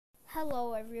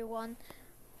hello everyone,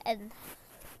 and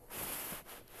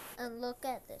look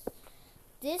at this.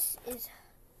 This is,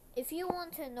 if you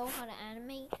want to know how to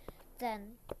animate,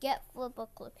 then get Flip a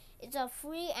Clip. It's a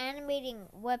free animating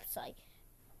website,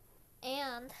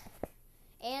 and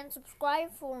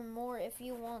subscribe for more if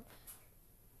you want.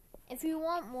 If you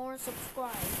want more,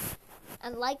 subscribe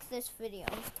and like this video.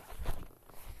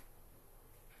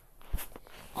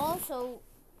 Also,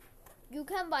 you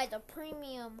can buy the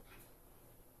premium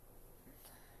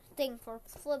thing for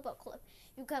Flip a Clip.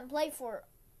 You can play for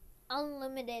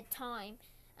unlimited time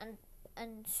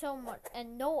and so much,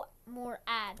 and no more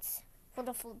ads for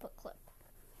the Flip a Clip.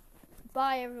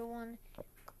 Bye everyone,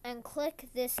 and click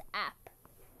this app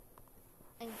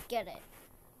and get it.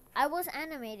 I was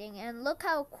animating and look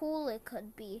how cool it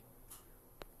could be.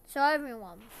 So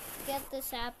everyone, get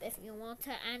this app if you want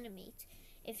to animate.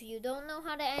 If you don't know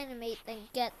how to animate, then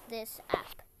get this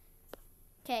app.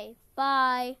 Okay,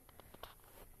 bye.